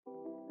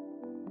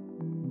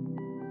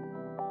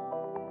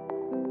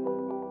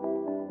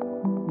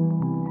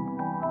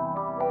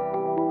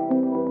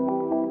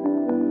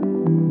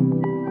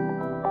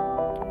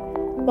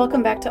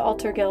Welcome back to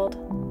Altar Guild.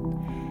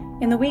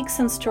 In the weeks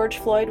since George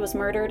Floyd was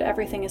murdered,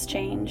 everything has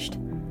changed.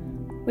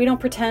 We don't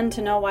pretend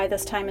to know why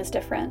this time is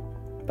different,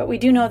 but we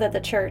do know that the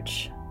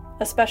church,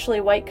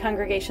 especially white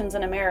congregations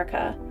in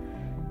America,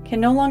 can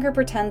no longer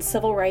pretend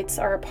civil rights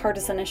are a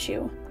partisan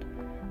issue,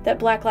 that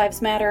Black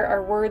Lives Matter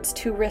are words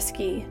too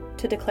risky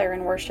to declare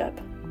in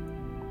worship.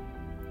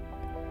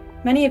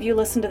 Many of you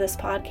listen to this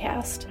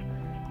podcast,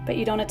 but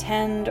you don't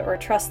attend or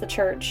trust the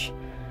church,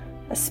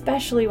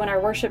 especially when our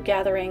worship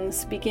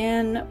gatherings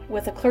begin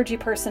with a clergy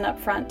person up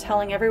front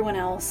telling everyone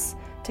else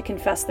to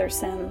confess their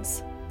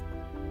sins.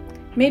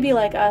 Maybe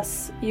like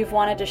us, you've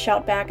wanted to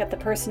shout back at the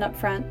person up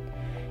front,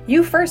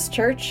 "You first,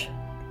 church!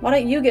 Why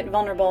don't you get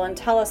vulnerable and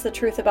tell us the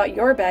truth about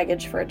your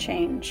baggage for a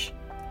change?"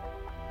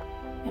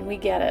 And we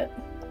get it,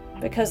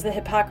 because the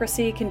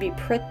hypocrisy can be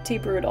pretty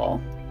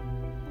brutal.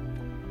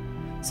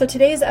 So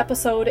today's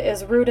episode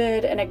is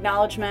rooted in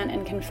acknowledgement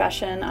and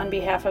confession on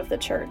behalf of the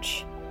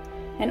church,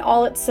 and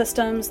all its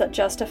systems that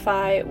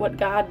justify what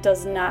God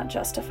does not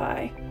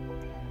justify,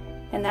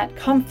 and that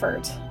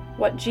comfort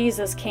what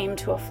Jesus came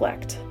to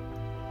afflict.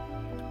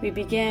 We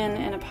begin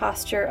in a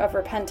posture of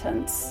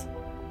repentance.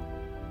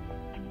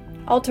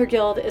 Altar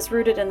Guild is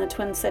rooted in the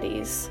Twin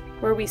Cities,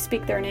 where we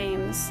speak their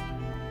names: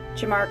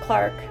 Jamar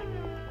Clark,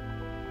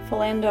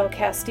 Philando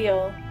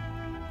Castile,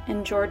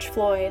 and George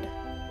Floyd.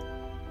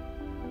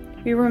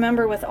 We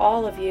remember with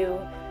all of you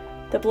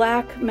the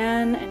Black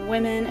men and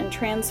women and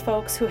trans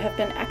folks who have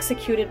been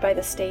executed by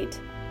the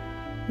state,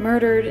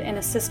 murdered in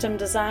a system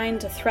designed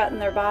to threaten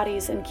their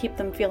bodies and keep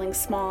them feeling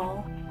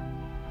small.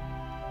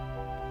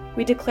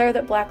 We declare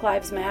that Black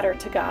lives matter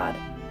to God,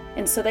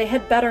 and so they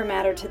had better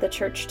matter to the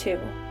church too.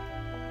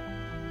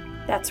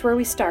 That's where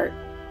we start,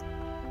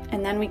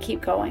 and then we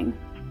keep going.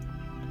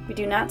 We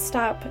do not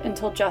stop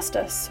until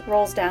justice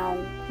rolls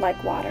down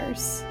like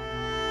waters.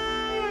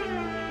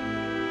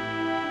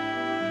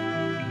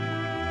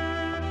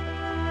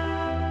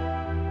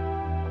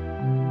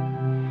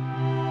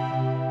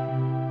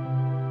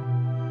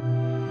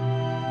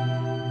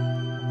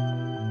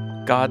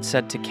 God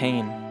said to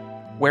Cain,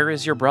 "Where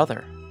is your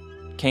brother?"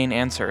 Cain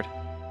answered,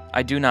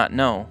 "I do not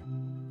know.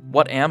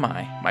 What am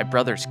I, my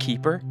brother's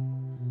keeper?"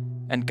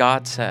 And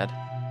God said,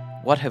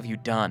 "What have you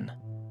done?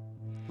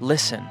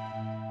 Listen,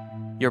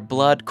 your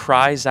blood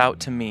cries out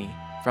to me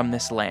from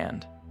this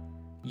land.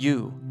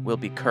 You will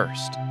be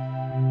cursed."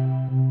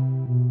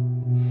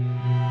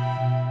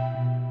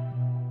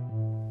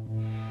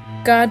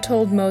 God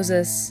told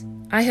Moses,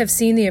 "I have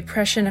seen the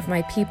oppression of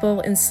my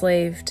people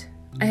enslaved.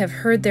 I have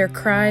heard their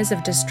cries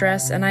of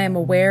distress, and I am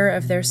aware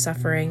of their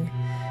suffering.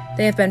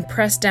 They have been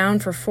pressed down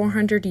for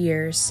 400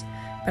 years,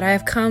 but I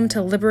have come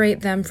to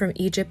liberate them from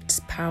Egypt's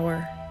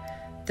power.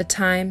 The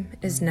time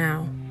is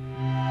now."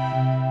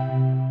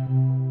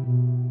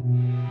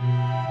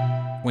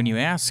 When you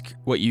ask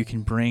what you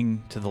can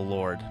bring to the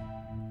Lord,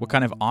 what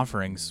kind of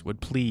offerings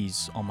would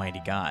please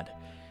Almighty God?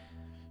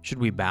 Should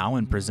we bow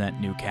and present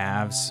new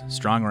calves,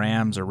 strong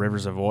rams, or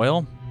rivers of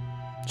oil?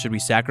 Should we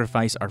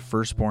sacrifice our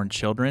firstborn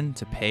children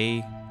to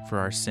pay for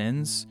our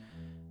sins?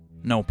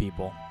 No,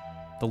 people.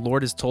 The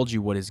Lord has told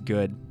you what is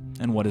good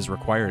and what is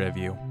required of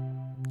you.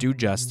 Do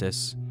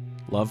justice,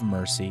 love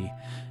mercy,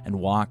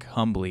 and walk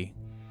humbly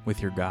with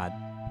your God.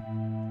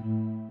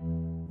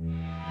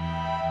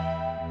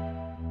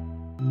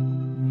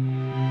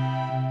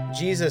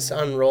 Jesus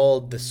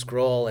unrolled the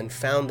scroll and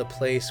found the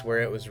place where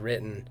it was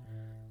written,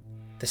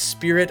 "The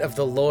Spirit of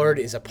the Lord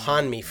is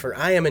upon me, for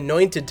I am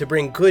anointed to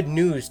bring good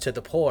news to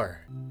the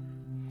poor,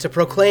 to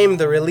proclaim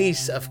the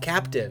release of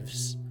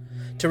captives,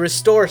 to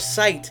restore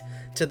sight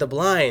to the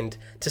blind,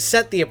 to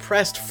set the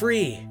oppressed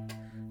free,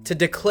 to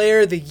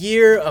declare the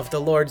year of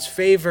the Lord's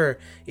favor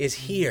is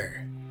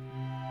here."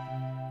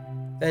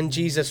 Then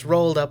Jesus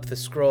rolled up the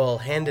scroll,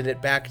 handed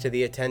it back to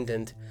the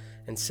attendant,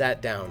 and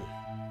sat down.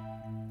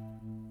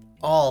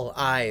 All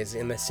eyes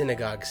in the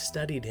synagogue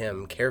studied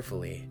him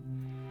carefully,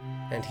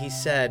 and he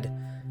said,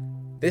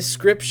 "This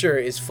scripture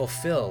is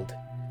fulfilled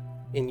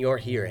in your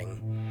hearing."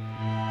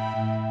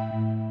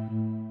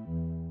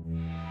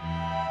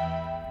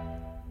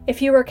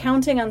 If you were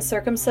counting on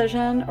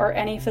circumcision or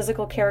any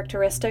physical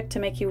characteristic to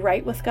make you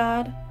right with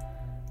God,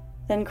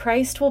 then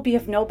Christ will be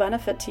of no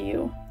benefit to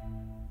you,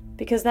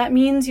 because that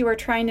means you are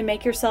trying to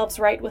make yourselves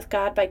right with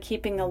God by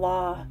keeping the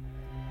law,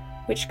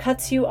 which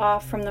cuts you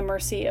off from the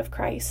mercy of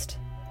Christ,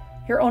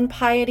 your own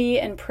piety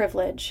and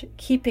privilege,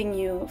 keeping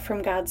you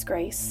from God's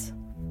grace.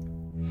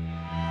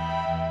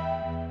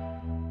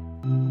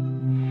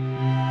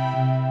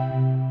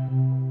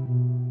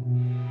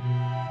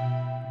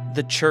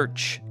 The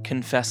church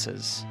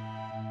confesses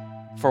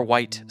for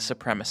white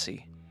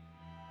supremacy.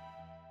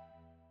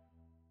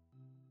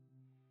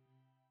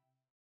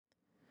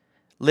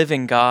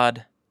 Living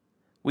God,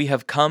 we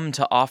have come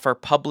to offer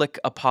public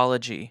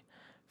apology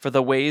for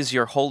the ways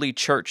your holy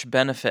church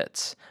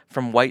benefits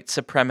from white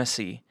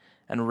supremacy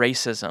and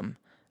racism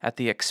at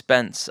the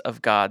expense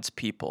of God's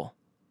people.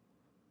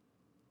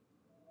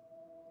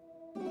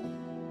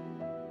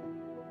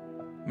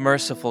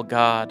 Merciful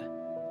God,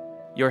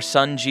 your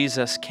Son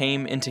Jesus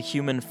came into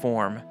human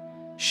form,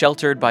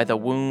 sheltered by the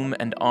womb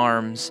and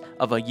arms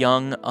of a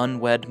young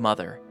unwed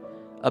mother,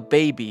 a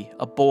baby,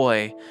 a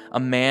boy, a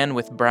man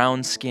with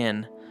brown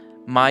skin,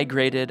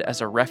 migrated as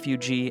a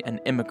refugee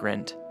and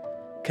immigrant,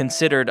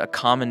 considered a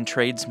common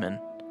tradesman,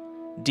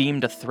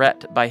 deemed a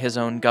threat by his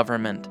own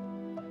government,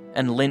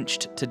 and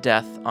lynched to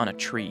death on a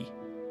tree.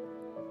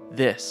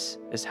 This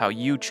is how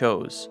you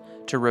chose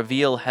to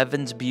reveal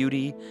heaven's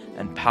beauty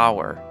and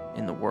power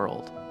in the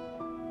world.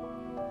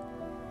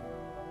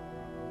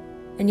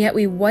 And yet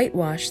we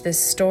whitewash this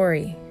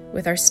story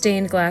with our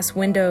stained glass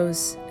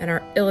windows and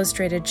our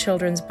illustrated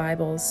children's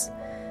Bibles,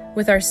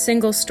 with our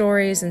single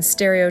stories and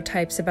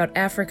stereotypes about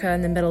Africa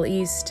and the Middle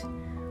East,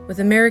 with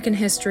American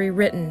history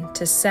written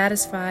to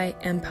satisfy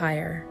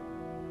empire.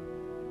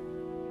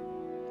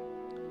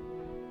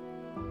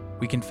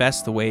 We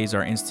confess the ways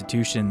our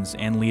institutions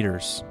and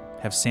leaders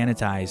have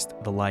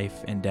sanitized the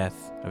life and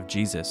death of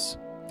Jesus,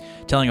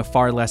 telling a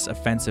far less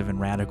offensive and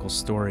radical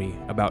story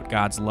about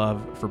God's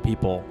love for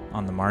people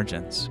on the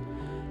margins,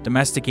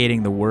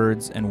 domesticating the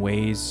words and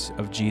ways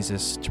of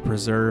Jesus to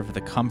preserve the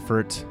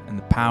comfort and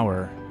the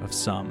power of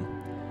some.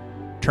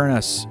 Turn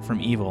us from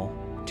evil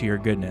to your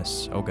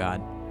goodness, O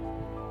God.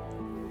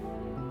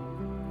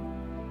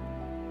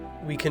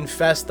 We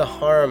confess the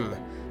harm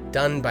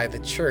done by the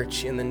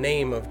church in the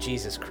name of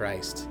Jesus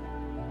Christ,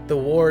 the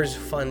wars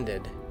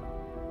funded,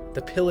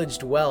 the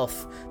pillaged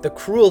wealth, the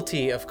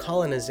cruelty of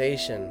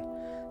colonization,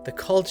 the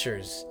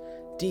cultures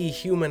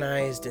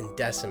dehumanized and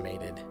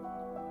decimated,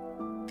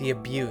 the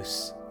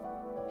abuse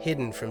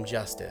hidden from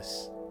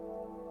justice.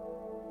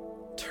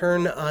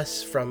 Turn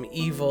us from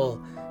evil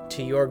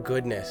to your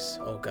goodness,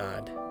 O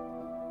God.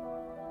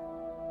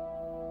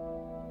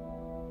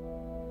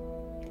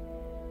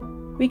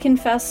 We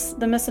confess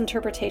the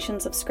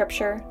misinterpretations of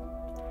Scripture,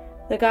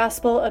 the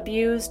gospel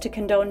abused to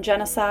condone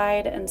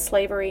genocide and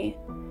slavery,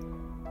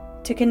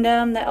 to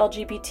condemn the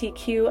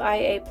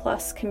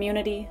LGBTQIA+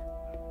 community,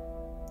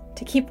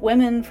 to keep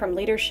women from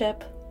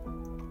leadership,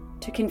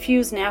 to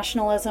confuse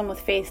nationalism with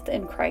faith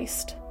in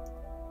Christ.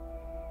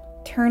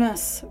 Turn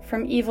us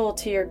from evil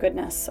to your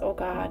goodness, O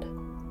God.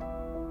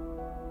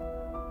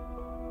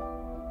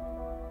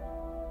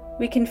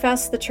 We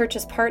confess the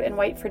Church's part in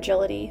white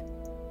fragility,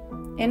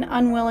 in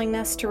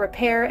unwillingness to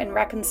repair and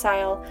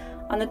reconcile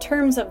on the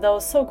terms of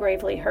those so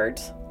gravely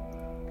hurt,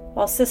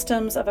 while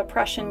systems of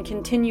oppression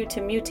continue to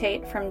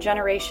mutate from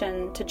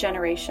generation to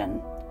generation.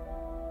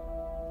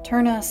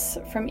 Turn us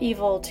from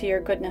evil to your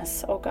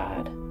goodness, O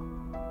God.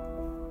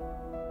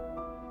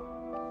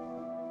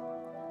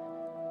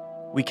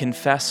 We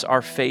confess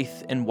our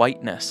faith in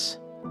whiteness,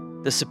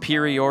 the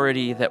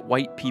superiority that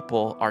white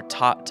people are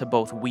taught to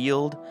both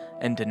wield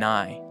and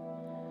deny,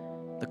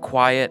 the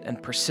quiet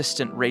and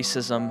persistent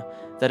racism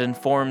that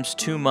informs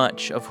too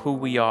much of who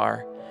we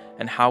are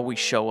and how we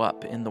show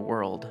up in the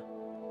world.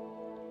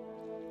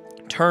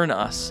 Turn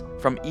us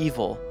from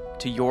evil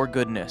to your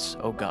goodness,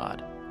 O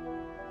God.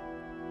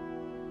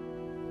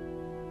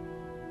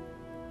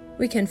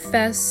 We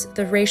confess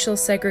the racial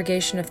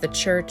segregation of the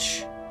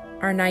church,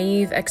 our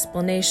naive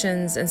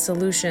explanations and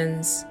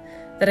solutions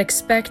that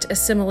expect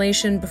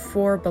assimilation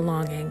before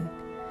belonging,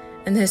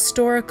 and the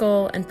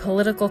historical and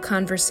political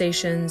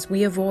conversations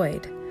we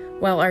avoid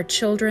while our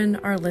children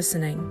are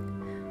listening,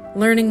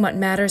 learning what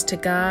matters to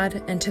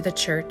God and to the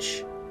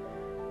church.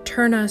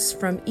 Turn us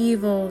from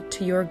evil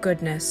to your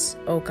goodness,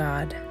 O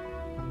God.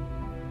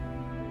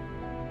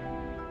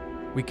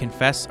 We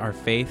confess our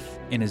faith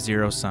in a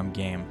zero-sum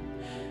game,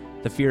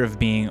 the fear of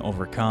being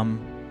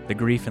overcome, the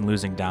grief in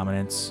losing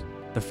dominance,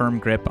 the firm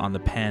grip on the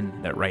pen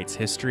that writes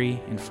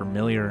history in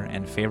familiar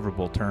and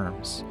favorable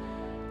terms.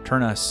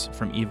 Turn us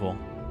from evil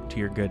to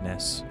your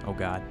goodness, O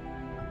God.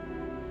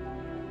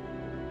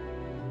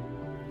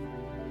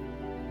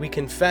 We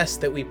confess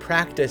that we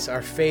practice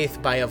our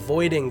faith by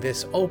avoiding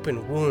this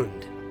open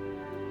wound,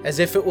 as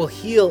if it will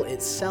heal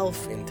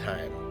itself in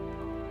time.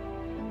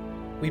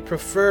 We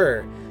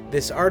prefer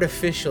this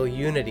artificial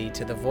unity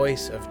to the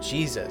voice of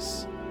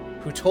Jesus,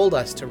 who told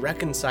us to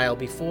reconcile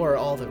before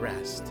all the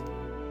rest.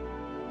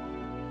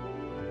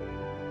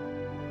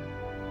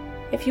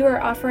 If you are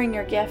offering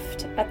your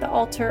gift at the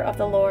altar of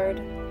the Lord,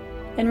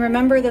 and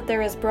remember that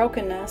there is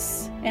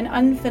brokenness and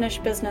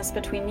unfinished business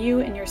between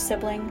you and your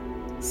sibling,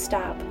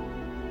 stop.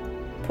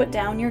 Put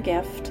down your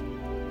gift.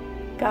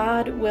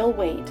 God will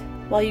wait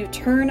while you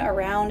turn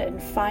around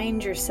and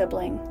find your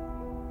sibling.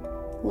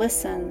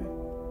 Listen,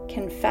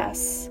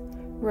 confess,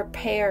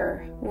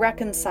 repair,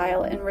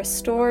 reconcile, and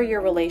restore your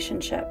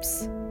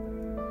relationships.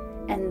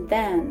 And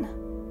then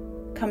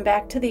come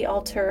back to the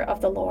altar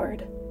of the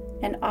Lord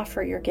and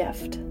offer your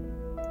gift.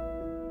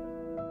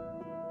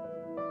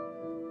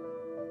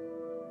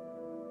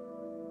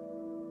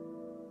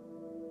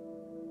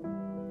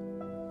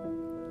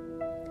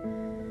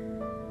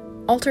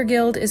 Altar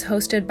Guild is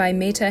hosted by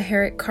Meta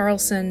Herrick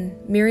Carlson,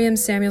 Miriam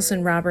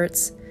Samuelson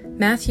Roberts,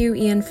 Matthew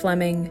Ian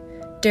Fleming,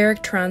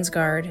 Derek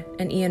Transgard,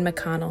 and Ian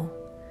McConnell.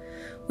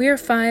 We are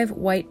 5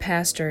 white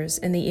pastors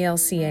in the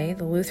ELCA,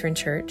 the Lutheran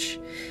Church,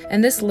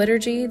 and this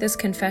liturgy, this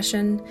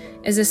confession,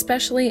 is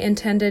especially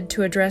intended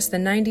to address the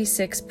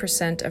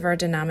 96% of our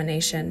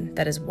denomination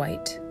that is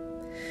white.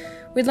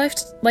 We'd like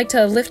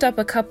to lift up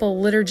a couple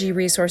liturgy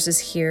resources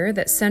here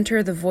that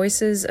center the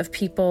voices of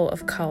people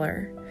of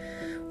color.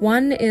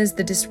 One is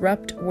the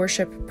Disrupt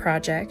Worship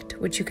Project,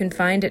 which you can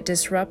find at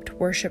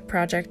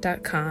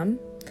disruptworshipproject.com.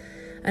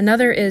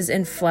 Another is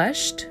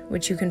Infleshed,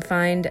 which you can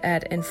find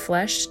at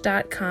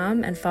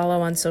infleshed.com and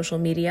follow on social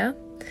media.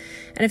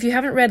 And if you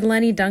haven't read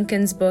Lenny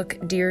Duncan's book,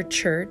 Dear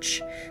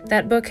Church,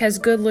 that book has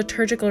good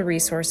liturgical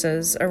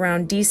resources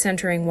around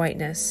decentering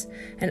whiteness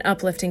and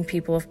uplifting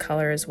people of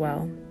color as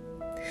well.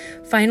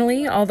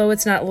 Finally, although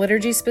it's not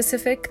liturgy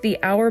specific, the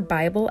Our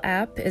Bible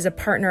app is a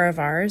partner of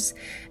ours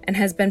and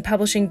has been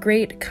publishing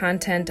great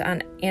content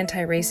on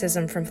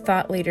anti-racism from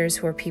thought leaders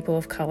who are people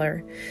of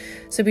color.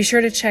 So be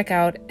sure to check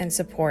out and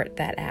support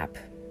that app.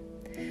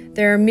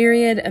 There are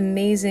myriad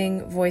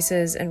amazing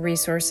voices and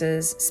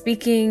resources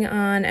speaking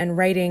on and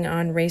writing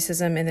on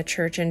racism in the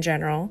church in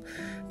general,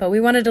 but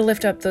we wanted to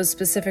lift up those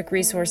specific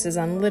resources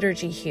on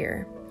liturgy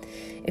here.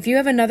 If you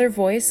have another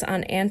voice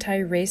on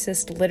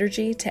anti-racist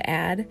liturgy to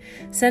add,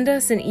 send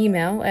us an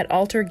email at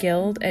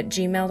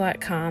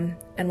altarguild@gmail.com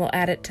and we'll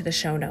add it to the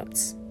show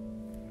notes.